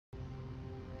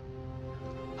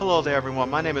Hello there everyone,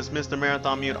 my name is Mr.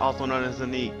 Marathon Mute, also known as the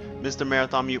Knee, Mr.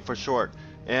 Marathon Mute for short,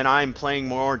 and I'm playing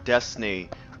more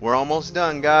Destiny. We're almost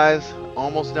done, guys.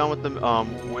 Almost done with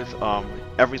the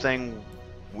everything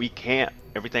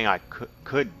everything I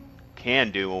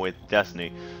can do with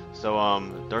Destiny.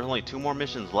 So there's only 2 more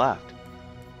missions left.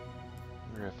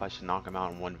 I wonder if I should knock them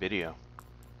out in one video.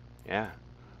 Yeah.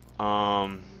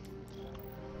 Oh,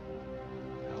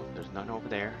 there's none over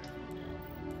there.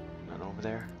 None over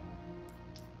there.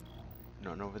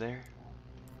 None over there.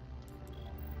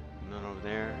 None over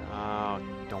there.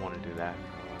 Don't want to do that.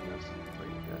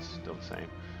 That's still the same.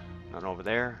 None over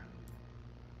there.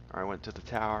 Alright, went to the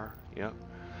tower. Yep.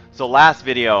 So last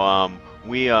video,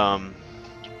 we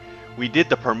did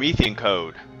the Promethean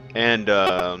code, and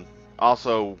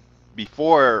also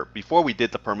before we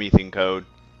did the Promethean code,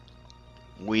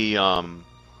 we had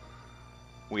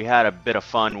a bit of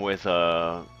fun with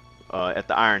at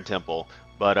the Iron Temple,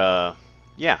 but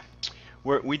yeah,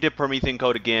 we did Promethean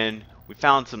code again. We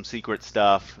found some secret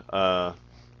stuff,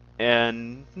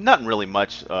 and nothing really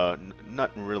much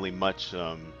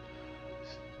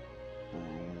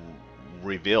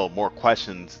revealed. More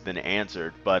questions than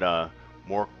answered, but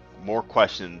more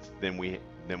questions than we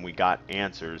got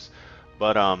answers.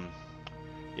 But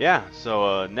yeah.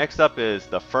 So next up is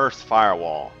the first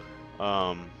firewall,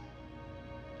 and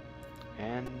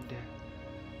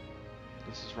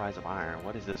this is Rise of Iron.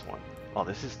 What is this one? Oh,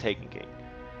 this is Taken King.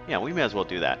 Yeah, we may as well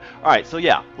do that. Alright, so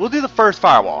yeah, we'll do the first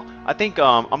firewall. I think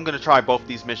I'm gonna try both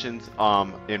these missions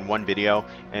in one video,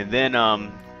 and then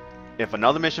if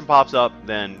another mission pops up,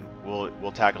 then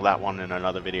we'll tackle that one in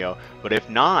another video. But if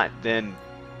not, then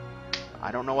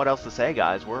I don't know what else to say,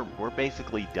 guys. We're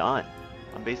basically done.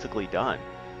 I'm basically done.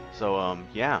 So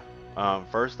yeah.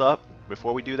 First up,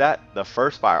 before we do that, the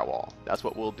first firewall. That's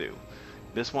what we'll do.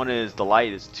 This one is, the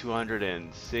light is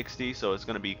 260, so it's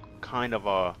gonna be kind of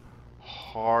a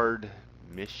hard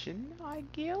mission, I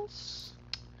guess.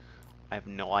 I have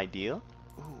no idea. Ooh,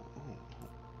 ooh.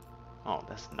 Oh,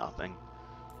 that's nothing.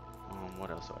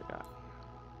 What else do I got?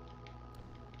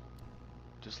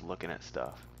 Just looking at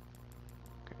stuff.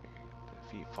 Okay,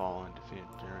 defeat Fallen, defeat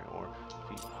Generate, or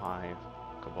defeat Hive,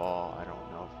 Cabal. I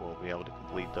don't know if we'll be able to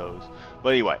complete those. But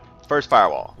anyway, first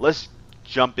firewall. Let's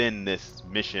jump in this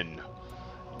mission.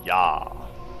 Yeah.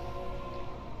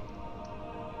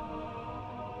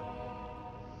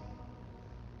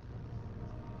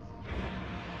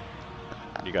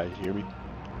 You guys hear me?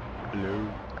 Hello?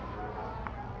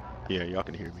 Yeah, y'all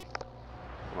can hear me.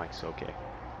 The mic's okay.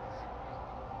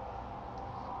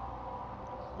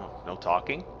 Oh, no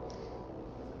talking?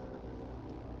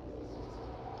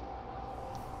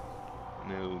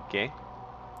 Okay.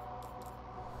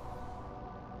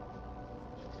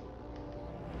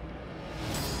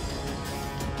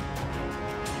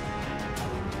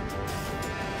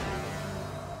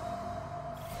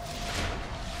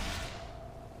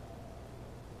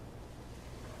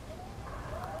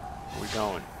 Where we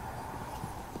going?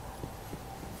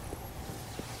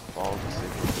 Follow the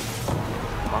signal.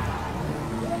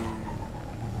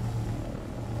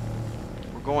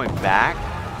 We're going back?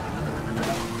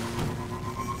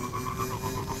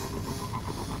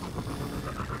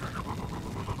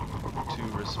 To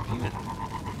Rasputin.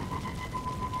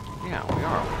 Yeah, we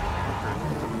are.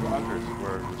 Bunker's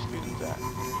where Rasputin's at.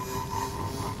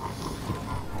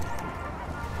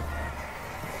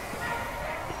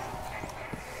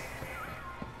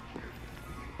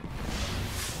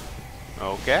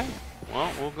 Okay.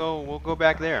 Well, we'll go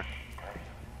back there.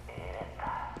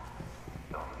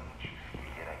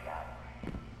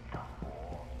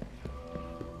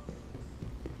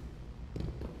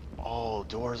 Oh,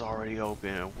 door's already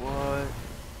open. What?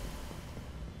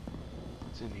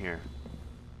 What's in here?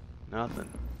 Nothing.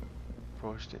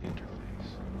 Approach to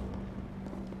interface.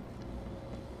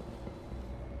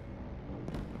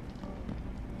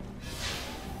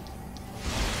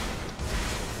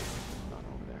 Not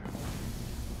over there.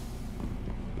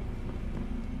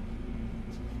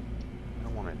 I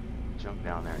don't want to jump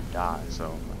down there and die, so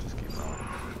I'll just keep going.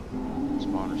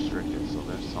 Spawn restricted, so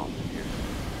there's something here.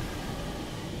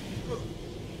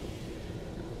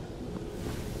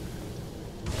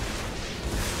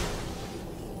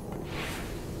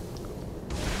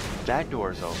 That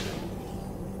door's open.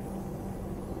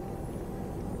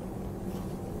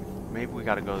 Maybe we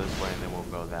gotta go this way and then we'll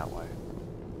go that way.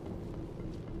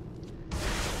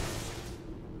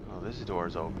 Oh, this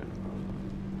door's open.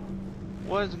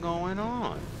 What's going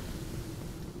on?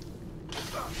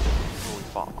 Oh, we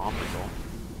fought Omnigal.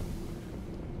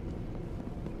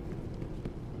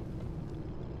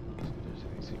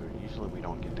 Usually we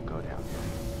don't get to go down here.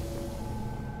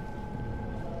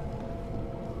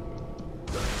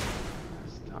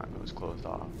 doors closed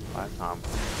off. Last time,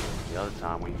 the other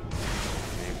time we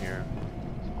came here,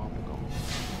 it's long ago.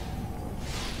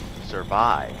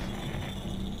 Survive.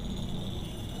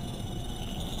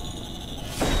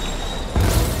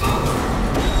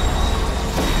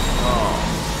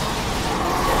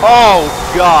 Oh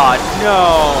God,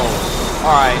 no!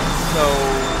 Alright, so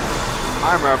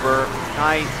I remember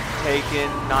night taken,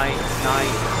 night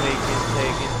taken,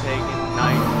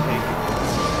 night taken.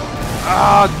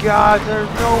 Oh God, there's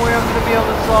no way I'm gonna be able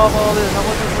to solve all this. I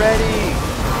wasn't ready.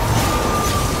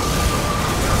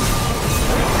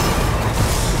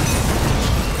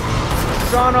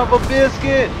 Son of a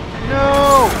biscuit!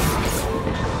 No!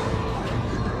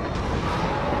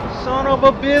 Son of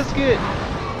a biscuit!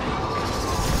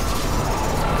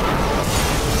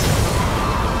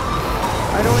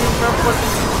 I don't even remember what the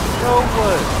code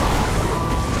was.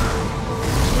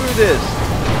 Screw this.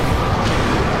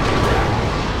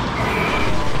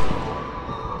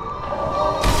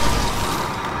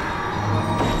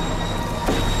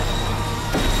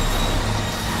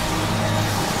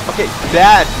 Okay,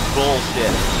 that's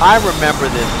bullshit. I remember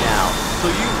this now. So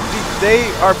they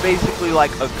are basically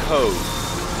like a code.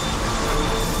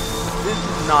 This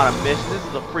is not a mission. This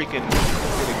is a freaking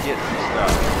gonna get some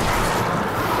stuff.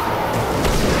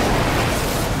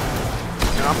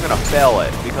 And I'm gonna fail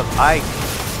it because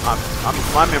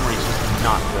my memory's just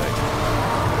not good.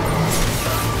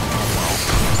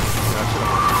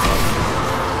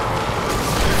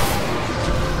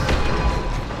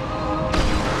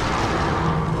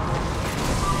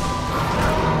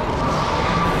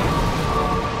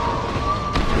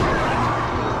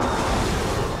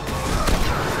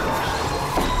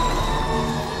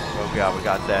 Oh God, we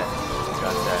got that. We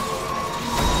got that.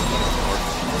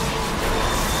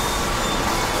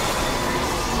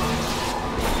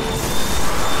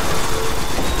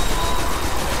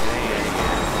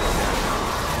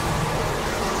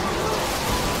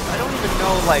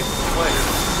 Know like what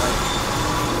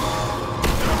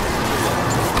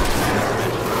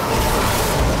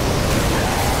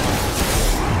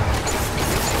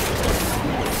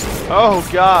oh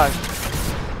gosh,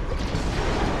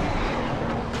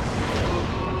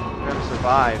 we're gonna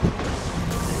survive.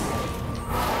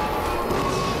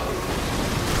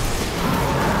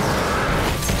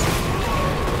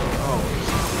 Oh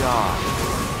God.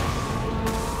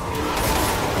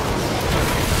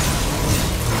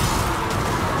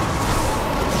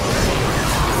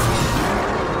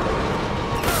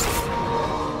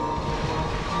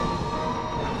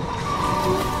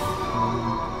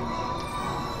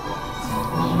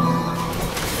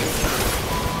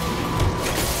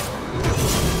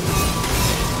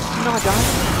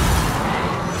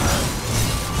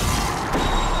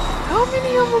 How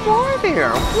many of them are there?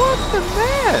 What the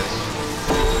mess?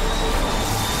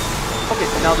 Okay,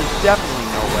 now there's definitely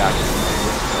no way I can do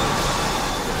this.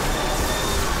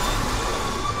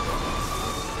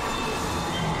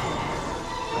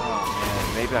 Oh man,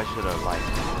 maybe I should have like...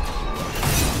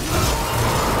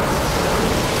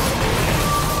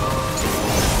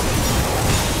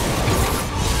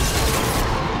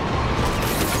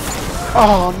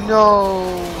 Oh no!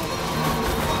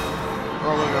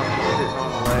 Oh look, I'm just sitting on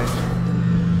the ledge.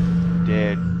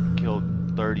 Dead. Killed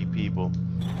 30 people.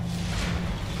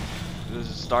 Does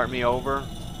it start me over?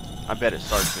 I bet it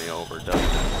starts me over, doesn't it?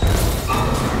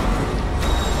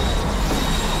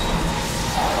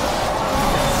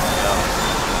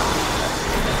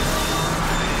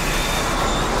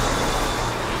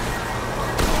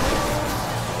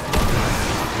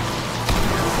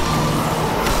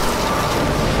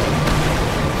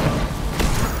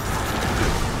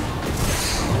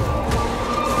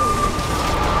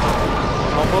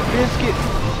 Biscuit.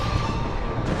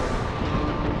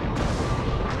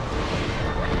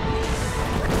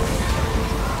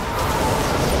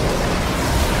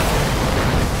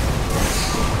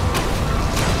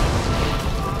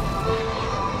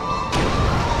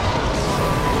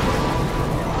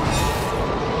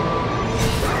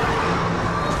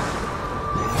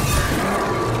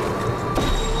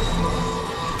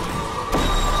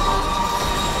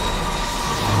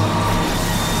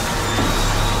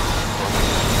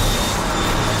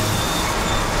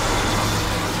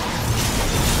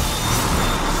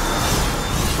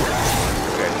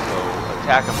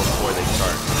 Attack them before they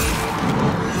start.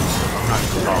 I'm not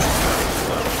sure how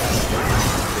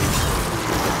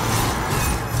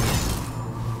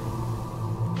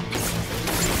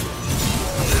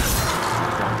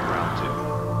down to round 2.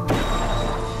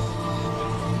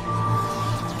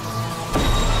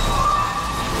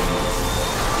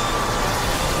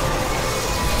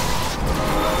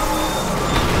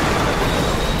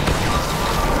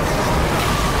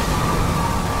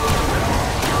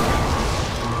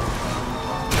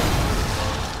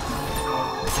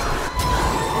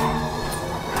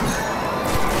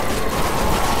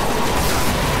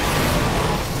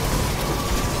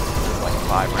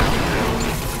 5 rounds.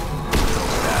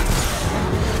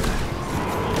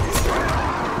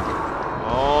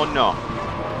 Oh no.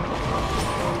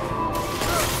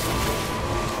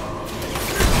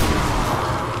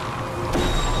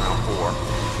 Round 4, I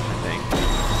think.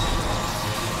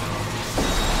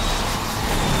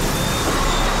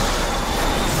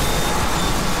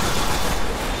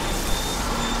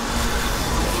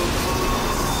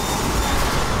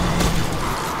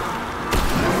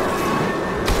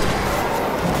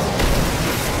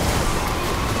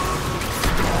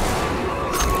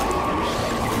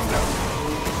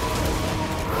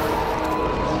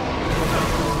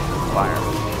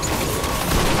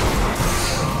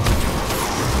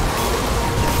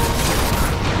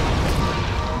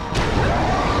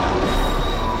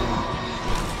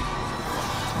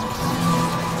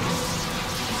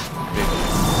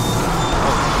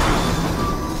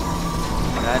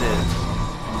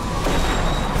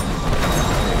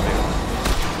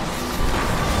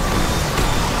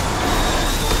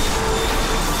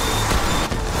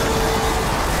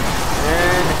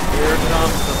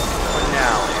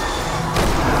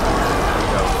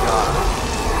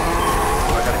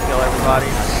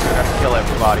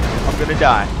 I'm gonna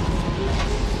die.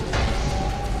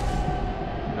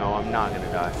 No, I'm not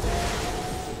gonna die.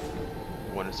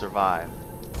 I want to survive.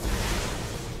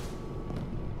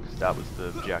 Because that was the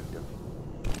objective.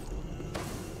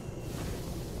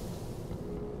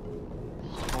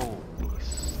 Holy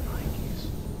snikes.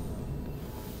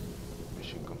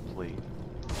 Mission complete.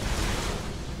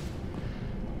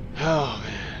 Oh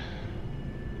man.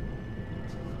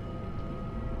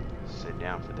 Sit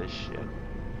down for this shit.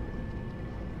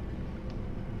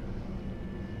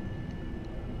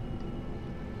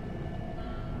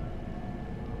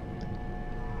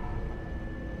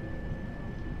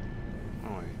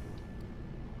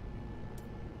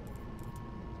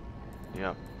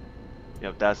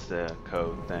 Yep, that's the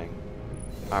code thing.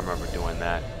 I remember doing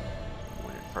that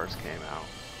when it first came out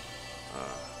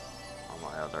on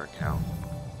my other account.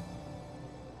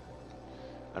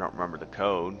 I don't remember the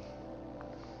code.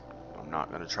 I'm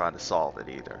not going to try to solve it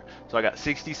either. So I got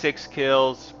 66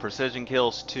 kills, precision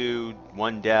kills 2,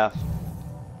 1 death.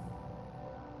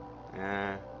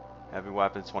 Heavy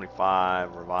weapons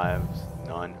 25, revives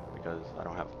none because I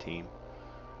don't have a team.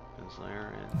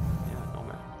 Slayer and yeah, no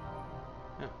matter.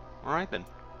 Yeah, alright then.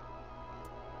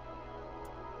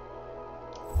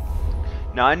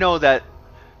 Now I know that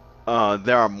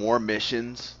there are more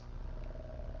missions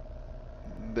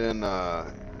than the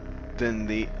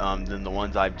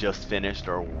ones I've just finished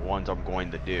or ones I'm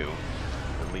going to do.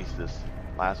 At least this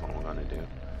last one we're gonna do.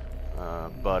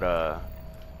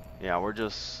 Yeah, I'm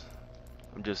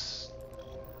just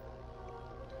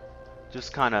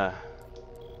kind of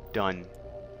done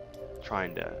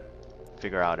trying to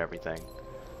figure out everything.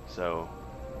 So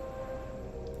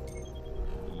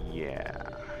yeah.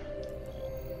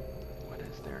 What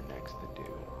is there next to do?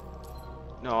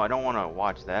 No, I don't want to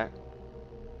watch that.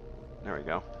 There we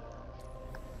go.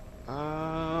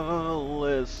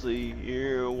 Let's see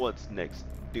here. What's next to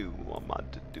do? I'm about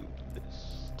to do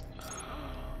this.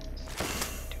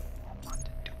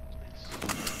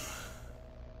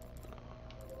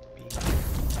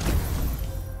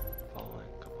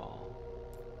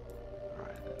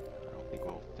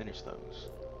 Finish those.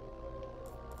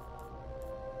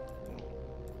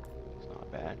 It's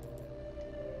not bad.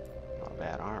 Not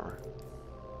bad armor.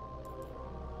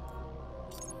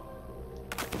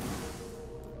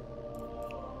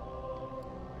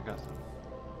 I got some.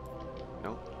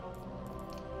 Nope.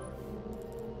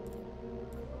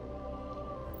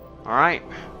 Alright.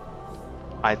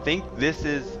 I think this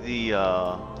is the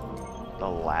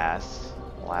last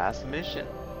mission.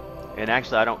 And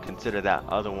actually, I don't consider that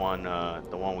other one,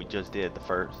 the one we just did,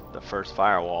 the first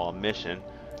firewall mission,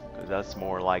 because that's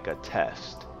more like a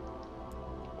test.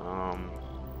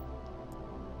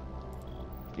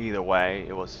 Either way,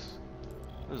 it was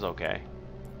okay.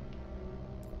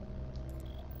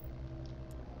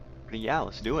 But yeah,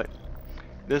 let's do it.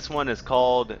 This one is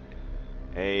called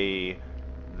a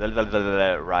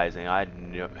Rising. I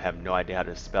have no idea how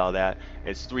to spell that.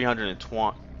 It's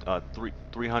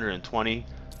 320.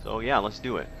 So yeah, let's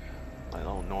do it. Like,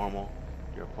 oh, normal,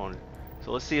 your opponent.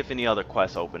 So let's see if any other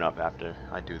quests open up after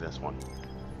I do this one.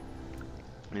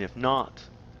 And if not,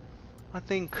 I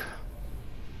think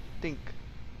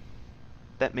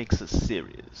that makes us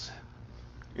serious.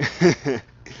 You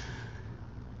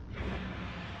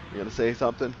gonna say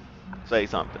something? Say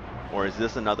something. Or is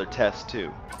this another test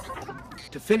too?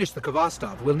 To finish the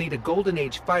Kvostov, we'll need a Golden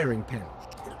Age firing pin.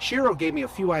 Shiro gave me a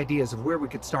few ideas of where we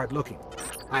could start looking.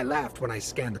 I laughed when I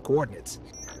scanned the coordinates.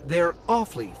 They're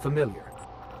awfully familiar.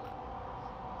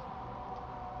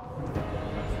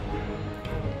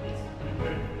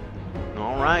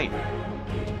 right.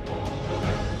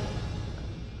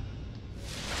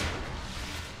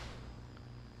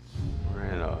 We're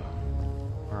in a...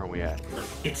 Where are we at?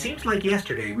 It seems like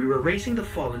yesterday we were racing the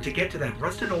Fallen to get to that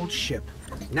rusted old ship.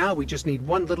 Now we just need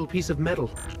one little piece of metal.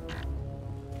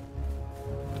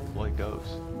 Well, it goes.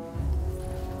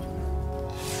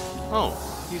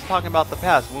 Oh, he's talking about the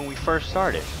past when we first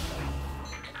started.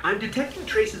 I'm detecting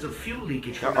traces of fuel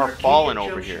leakage from There are Arcadia Fallen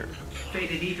over Junction. here.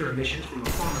 Faded ether emissions from a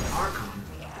fallen Archon.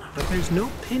 But there's no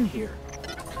pin here.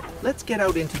 Let's get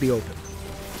out into the open.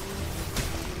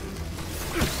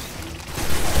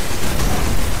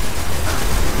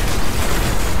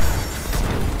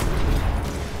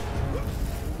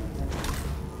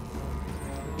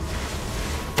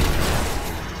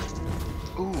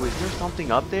 Ooh, is there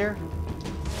something up there?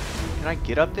 Can I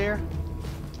get up there? How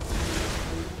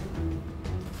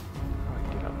do I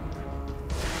get up there?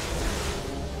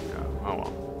 Yeah, oh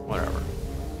well, whatever.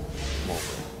 I'm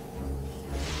over it.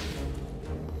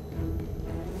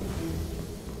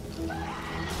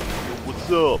 Yo, what's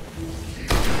up?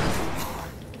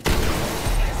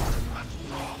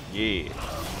 Yeah.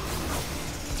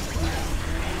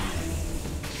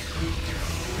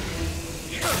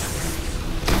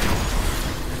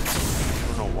 I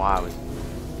don't know why I was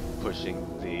pushing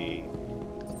the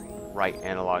right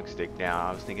analog stick down.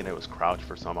 I was thinking it was crouch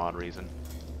for some odd reason.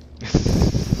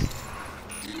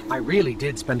 I really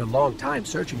did spend a long time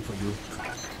searching for you.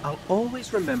 I'll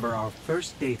always remember our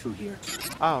first day through here.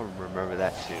 I'll remember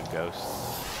that too, Ghost.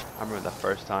 I remember the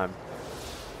first time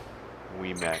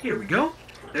we met. Here we go.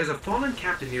 There's a fallen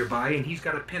captain nearby and he's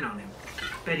got a pin on him.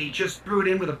 Bet he just threw it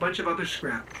in with a bunch of other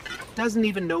scrap. Doesn't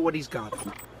even know what he's got.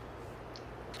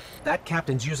 That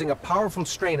captain's using a powerful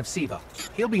strain of Siva.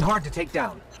 He'll be hard to take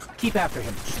down. Keep after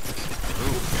him.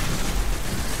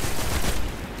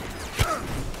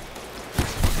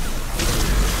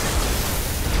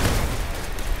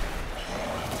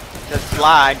 Just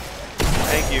slide.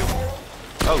 Thank you.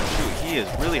 Oh shoot, he is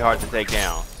really hard to take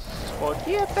down. Oh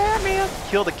yeah, Batman.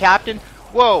 Kill the captain.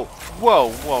 Whoa, whoa,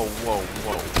 whoa, whoa,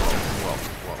 whoa, whoa, whoa,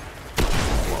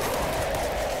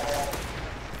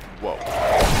 whoa, whoa.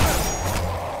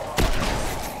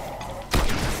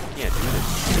 Can't do this.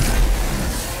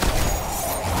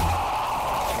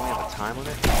 Do we have a time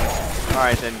limit?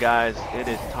 Alright then guys, it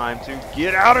is time to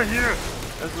get out of here!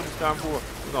 That's what it's time for.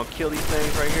 We're gonna kill these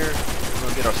things right here. We're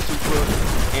gonna get our super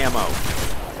ammo.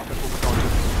 That's what we're gonna do.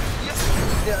 Yep.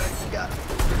 Yeah, you got it.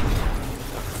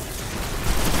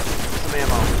 Some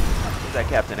ammo. Where's that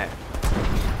captain at?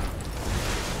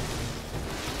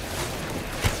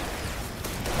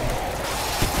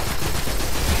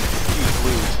 Huge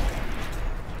blues.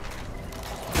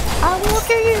 I will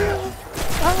kill you.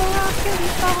 I'll kill you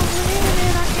for a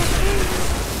minute. I can kill you.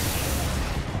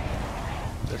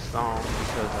 This song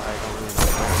because I don't really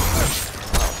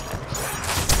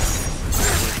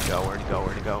know where to go.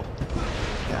 Where'd he go?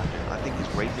 Yeah, I think he's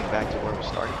racing back to where we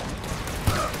started.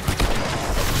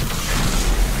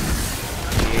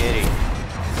 Get it.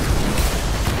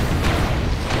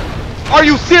 Are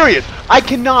you serious? I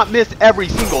cannot miss every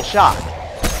single shot.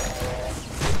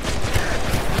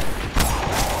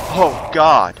 Oh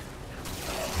God.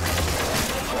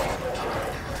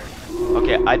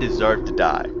 Okay, I deserve to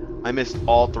die. I missed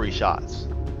all 3 shots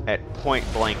at point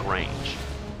blank range.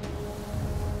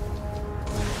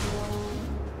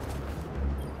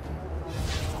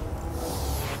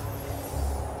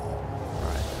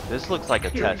 Alright, this looks like a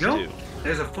test too.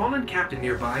 There's a fallen captain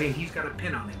nearby and he's got a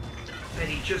pin on him. And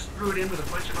he just threw it in with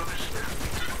a bunch of other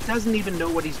scrap. Doesn't even know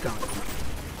what he's got.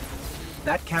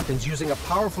 That captain's using a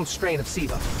powerful strain of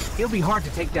Siva. He'll be hard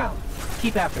to take down.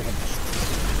 Keep after him.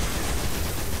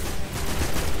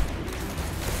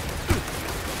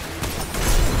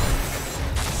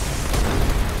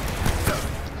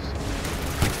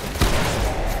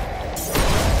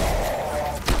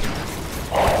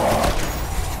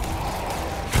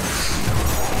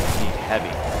 Heavy.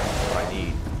 That's what I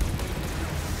need.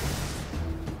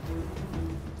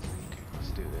 Okay, let's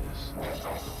do this.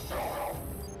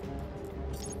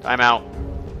 Time out.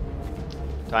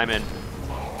 Time in.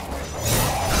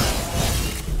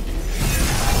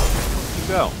 You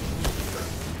go.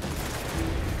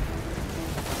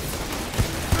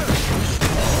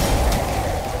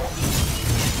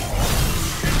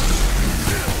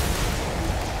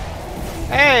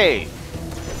 Hey!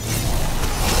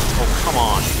 Oh, come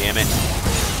on, damn it.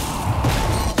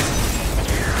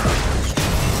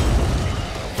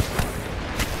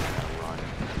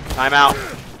 Time out.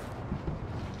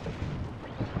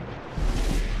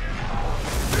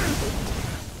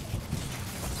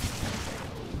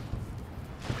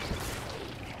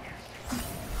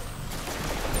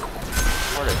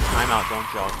 timeout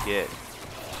don't y'all get?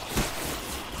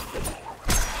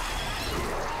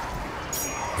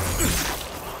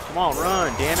 Come on,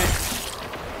 run, damn it.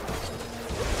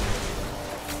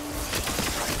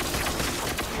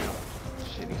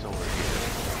 Shit, he's over here.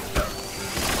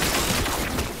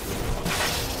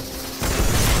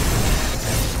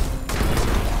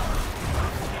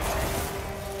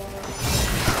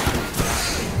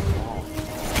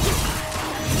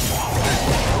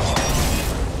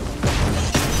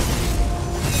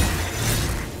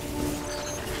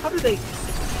 How do they...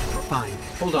 Fine,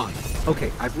 hold on.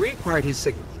 Okay, I've reacquired his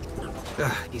signal.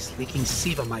 Ugh, he's leaking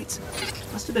SIVA mites.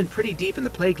 Must have been pretty deep in the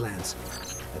plague lands.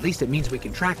 At least it means we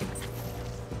can track him.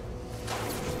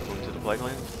 Going to the plague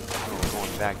land? Or we're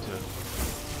going back to...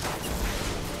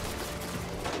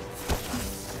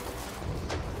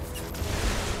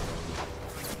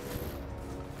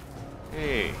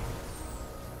 Hey.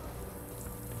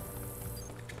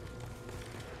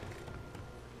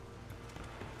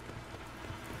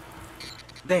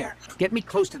 There, get me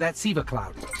close to that SIVA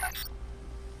cloud.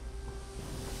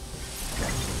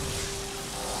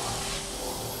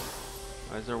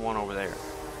 Why is there one over there?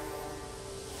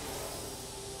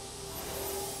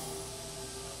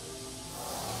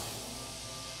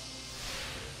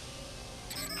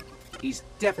 He's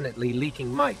definitely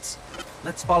leaking mites.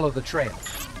 Let's follow the trail.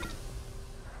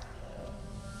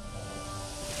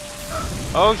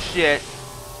 Oh shit.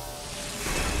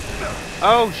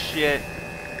 Oh shit.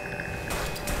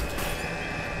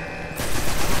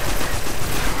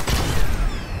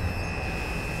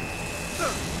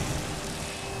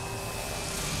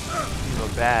 You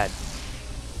look bad.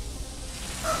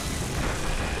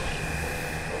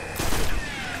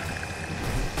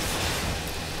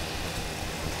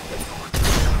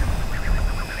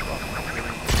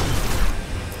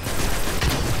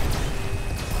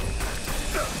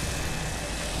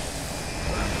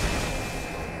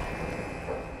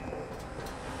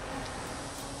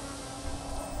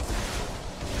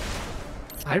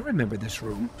 I remember this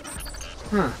room.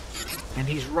 Huh. And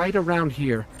he's right around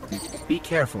here. Be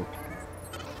careful.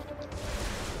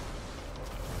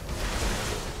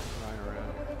 Right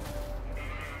around.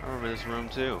 I remember this room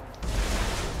too.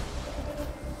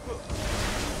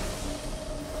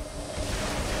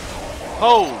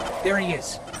 Oh! There he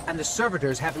is. And the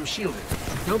servitors have him shielded.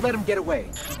 Don't let him get away.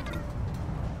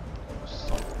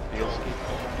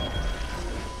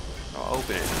 I'll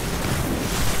open it.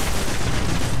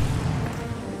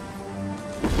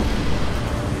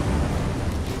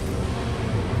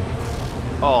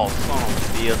 Oh, son of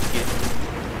a biscuit.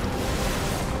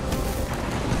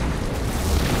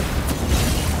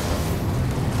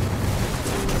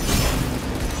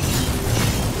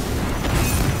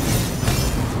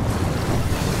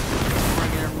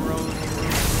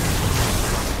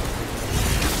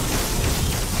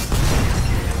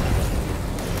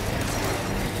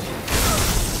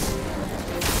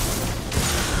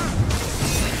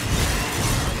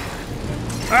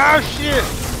 Ah, shit!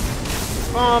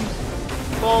 Bombs!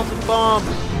 Balls of bombs!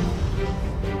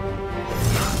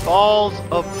 Balls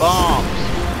of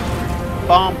bombs!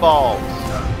 Bomb balls!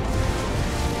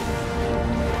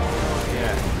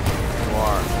 Yeah, you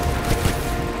are.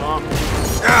 Bomb.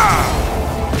 Ah!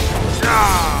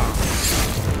 Ah!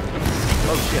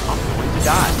 Oh shit, I'm going to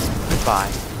die.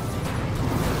 Goodbye.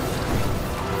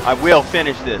 I will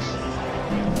finish this.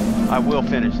 I will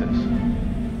finish this.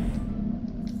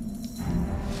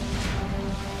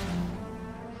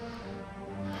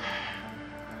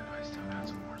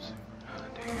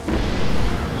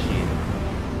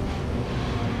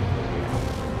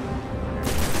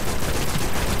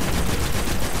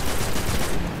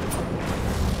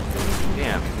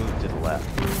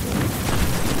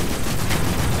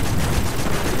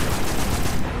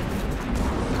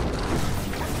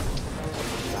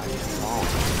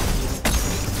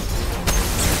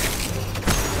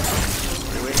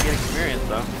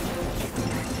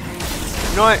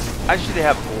 You know what? I should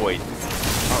have void.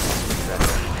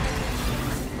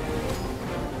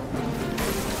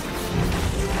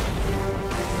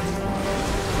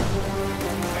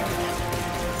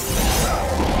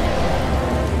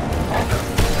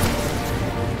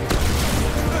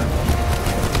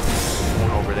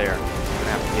 One over there. I'm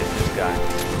gonna have to get this guy.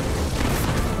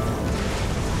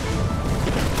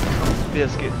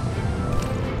 Biscuit.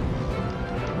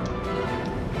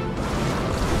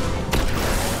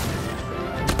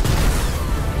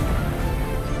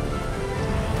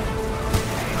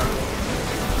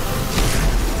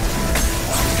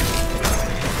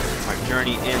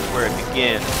 Journey ends where it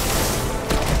begins.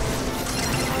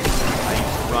 I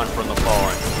used to run from the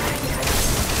fallen.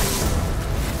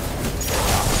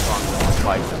 I'm gonna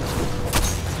fight them.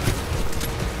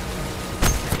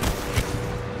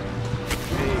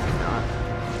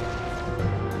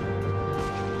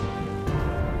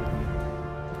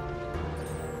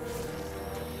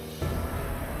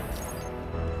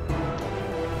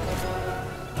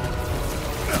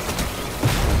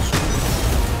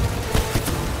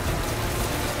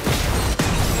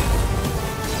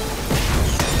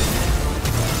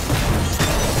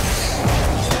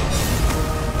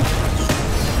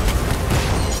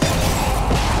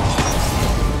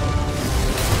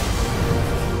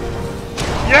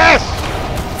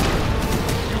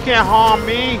 can't harm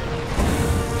me.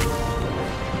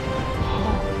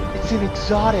 Oh, it's an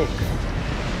exotic.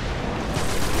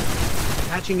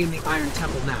 Patching in the Iron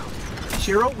Temple now.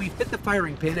 Shiro, we've hit the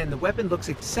firing pin and the weapon looks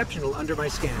exceptional under my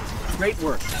scans. Great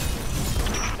work.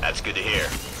 That's good to hear.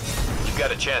 You've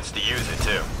got a chance to use it,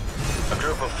 too. A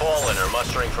group of Fallen are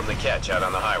mustering from the catch out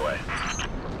on the highway.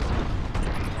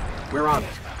 We're on it.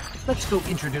 Let's go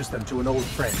introduce them to an old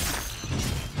friend.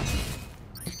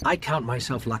 I count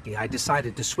myself lucky I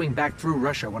decided to swing back through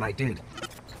Russia when I did.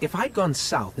 If I'd gone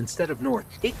south instead of north,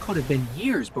 it could have been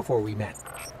years before we met.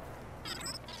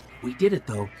 We did it,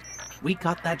 though. We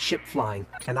got that ship flying,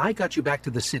 and I got you back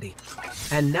to the city.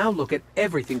 And now look at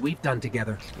everything we've done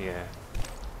together. Yeah.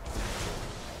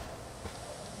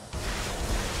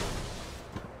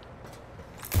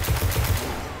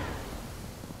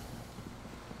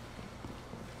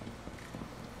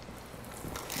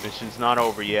 Mission's not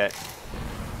over yet.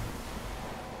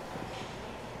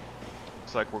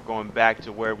 Looks like we're going back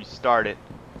to where we started.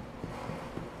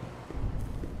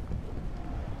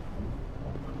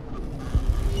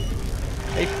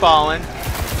 Hey, Fallen.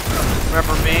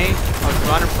 Remember me? I was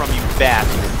running from you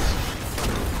bastards.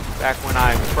 Back when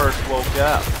I first woke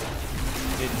up.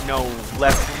 Didn't know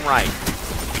left from right.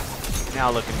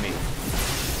 Now look at me.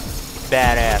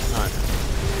 Badass hunter.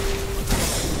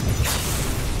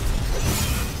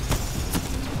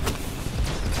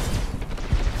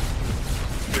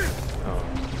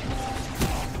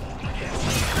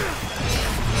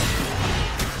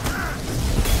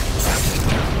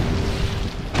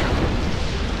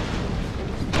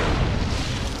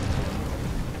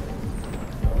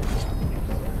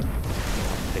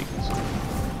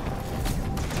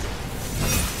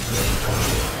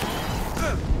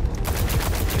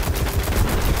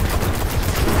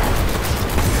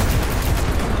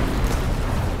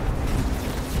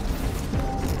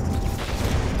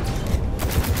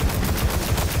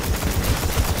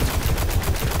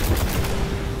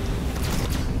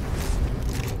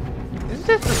 Is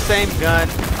this the same gun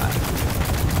I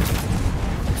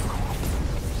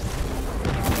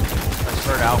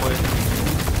started out with?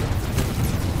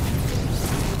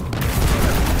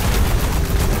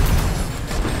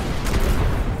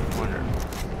 I wonder.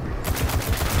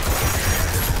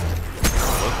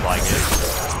 Looks like it.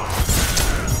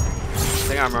 I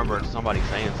think I remember somebody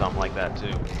saying something like that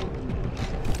too.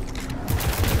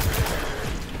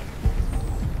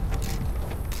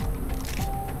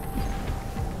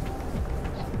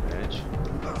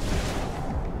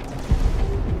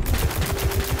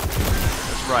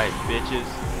 Right, bitches.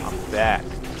 I'm back.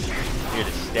 Here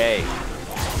to stay.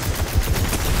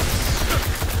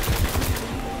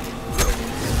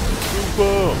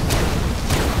 Boom.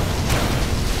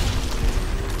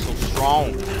 So strong.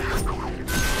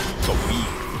 So weak.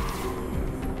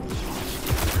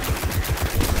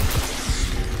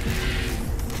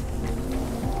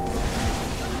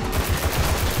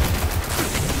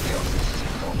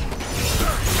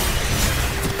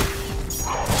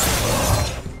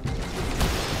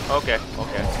 Okay,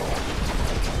 okay.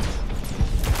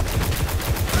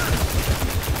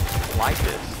 I like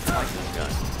this. I like this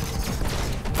gun.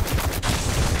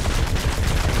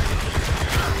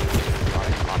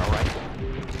 Auto rifle.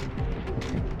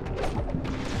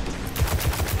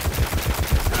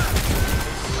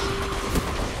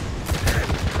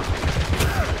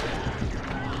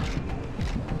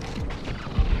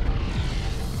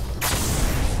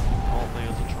 Oh,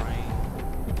 there's a train.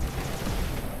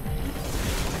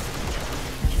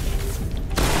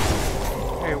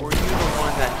 Hey, were you the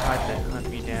one that tried to hunt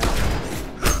me down?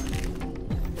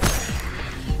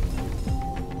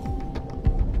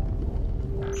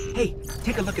 Hey,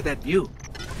 take a look at that view.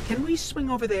 Can we swing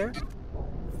over there?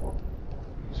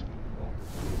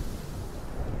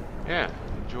 Yeah,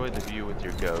 enjoy the view with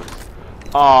your ghost.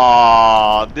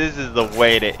 Aww, this is the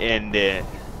way to end it.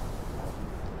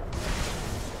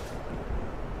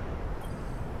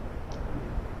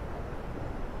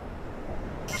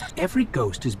 Every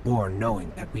ghost is born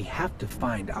knowing that we have to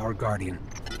find our guardian.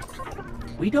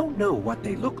 We don't know what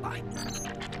they look like.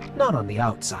 Not on the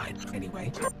outside,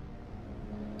 anyway.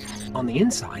 On the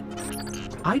inside,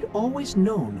 I'd always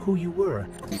known who you were,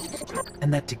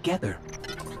 and that together,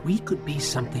 we could be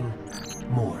something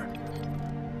more.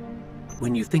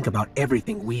 When you think about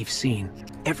everything we've seen,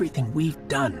 everything we've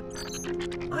done,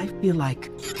 I feel like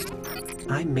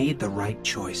I made the right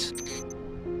choice.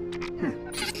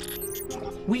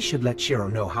 We should let Shiro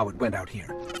know how it went out here.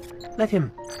 Let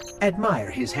him admire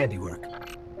his handiwork.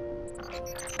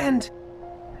 And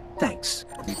thanks,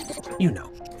 you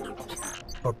know,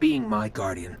 for being my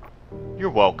guardian.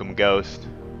 You're welcome, Ghost.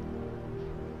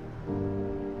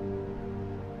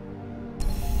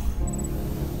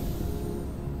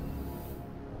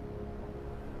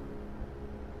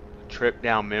 trip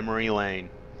down memory lane.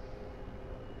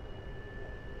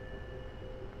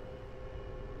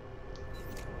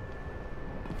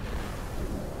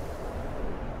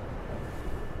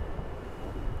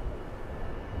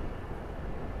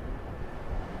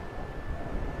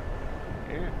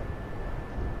 Yeah.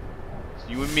 It's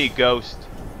you and me, Ghost.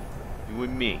 You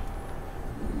and me.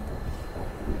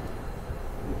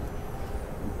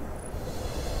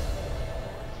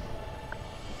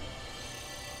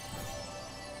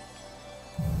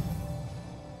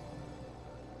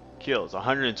 Kills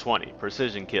 120,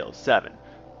 precision kills 7,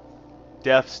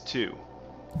 deaths 2.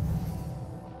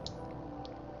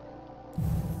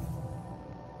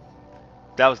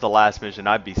 If that was the last mission,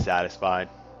 I'd be satisfied.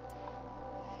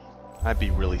 I'd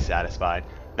be really satisfied.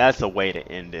 That's the way to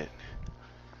end it.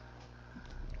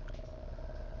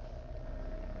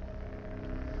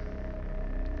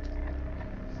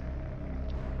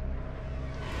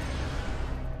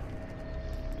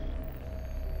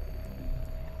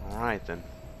 Alright then.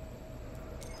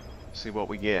 See what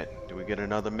we get. Do we get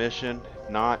another mission? If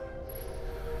not,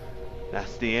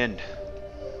 that's the end.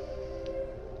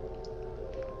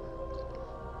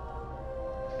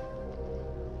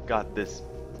 Got this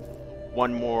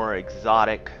one more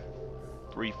exotic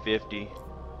 350,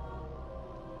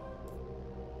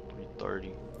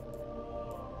 330.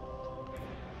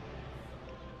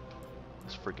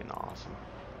 That's freaking awesome.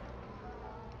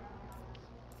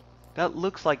 That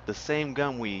looks like the same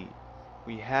gun we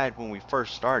had when we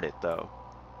first started, though.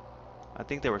 I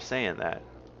think they were saying that.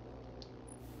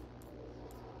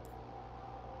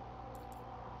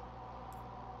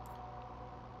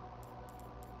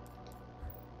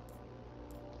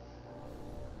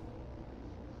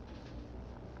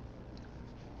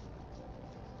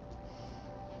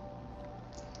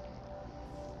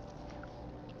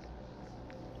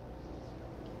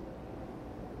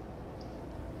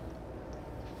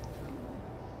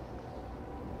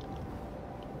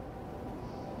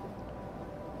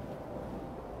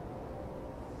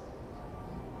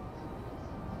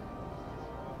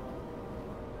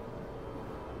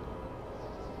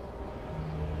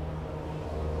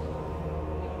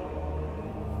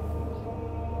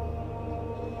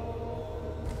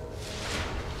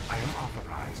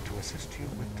 To assist you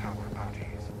with tower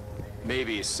bounties.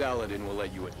 Maybe Saladin will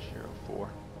let you in. 04.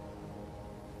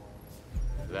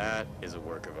 That is a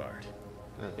work of art.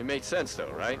 It made sense though,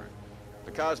 right?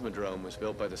 The Cosmodrome was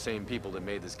built by the same people that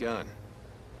made this gun.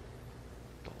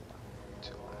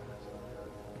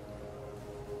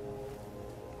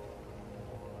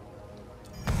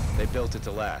 They built it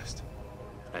to last.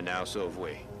 And now so have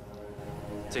we.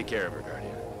 Take care of her,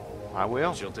 Guardian. I will.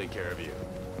 And she'll take care of you.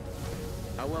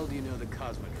 How well do you know the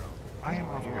Cosmodrome? I am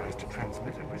authorized to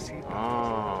transmit and receive.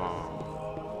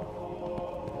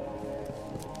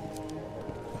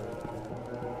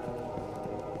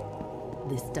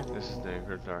 This does. This is the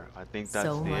I think that's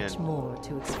So the much end. more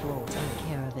to explore. Take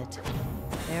care of it.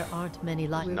 There aren't many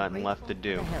like. Nothing left to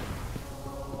do. For help.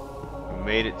 We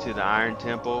made it to the Iron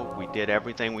Temple. We did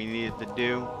everything we needed to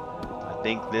do. I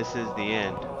think this is the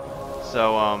end.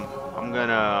 So I'm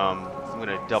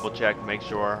gonna double check, make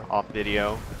sure off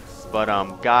video. But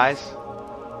guys,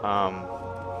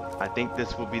 I think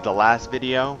this will be the last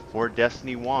video for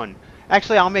Destiny 1.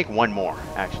 Actually, I'll make one more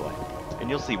actually, and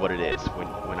you'll see what it is when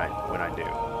I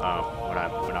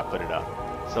put it up.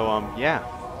 So yeah.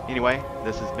 Anyway,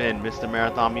 this has been Mr.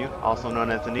 Marathon Mute, also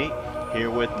known as Neat, here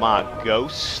with my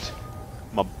ghost,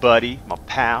 my buddy, my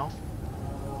pal,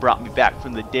 brought me back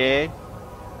from the dead.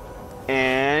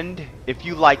 And if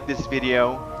you like this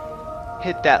video,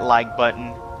 hit that like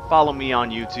button, follow me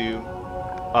on YouTube,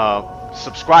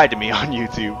 subscribe to me on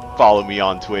YouTube, follow me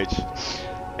on Twitch,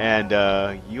 and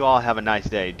you all have a nice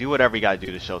day. Do whatever you gotta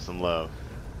do to show some love.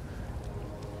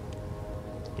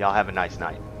 Y'all have a nice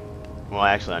night. Well,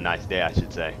 actually a nice day, I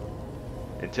should say.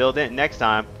 Until then, next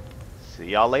time,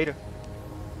 see y'all later.